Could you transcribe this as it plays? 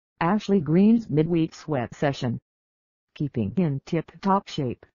Ashley Greene's midweek sweat session. Keeping in tip-top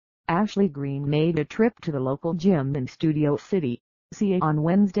shape, Ashley Greene made a trip to the local gym in Studio City, CA on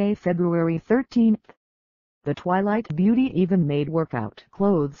Wednesday, February 13th. The Twilight beauty even made workout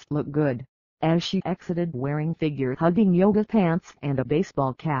clothes look good, as she exited wearing figure-hugging yoga pants and a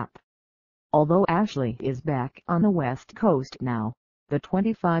baseball cap. Although Ashley is back on the West Coast now, the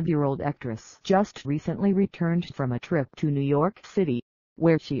 25-year-old actress just recently returned from a trip to New York City,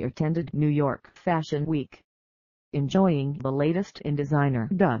 where she attended New York Fashion Week. Enjoying the latest in designer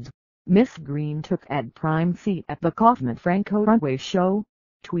duds, Miss Greene took a prime seat at the Kaufman Franco runway show,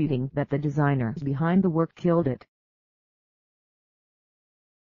 tweeting that the designers behind the work killed it.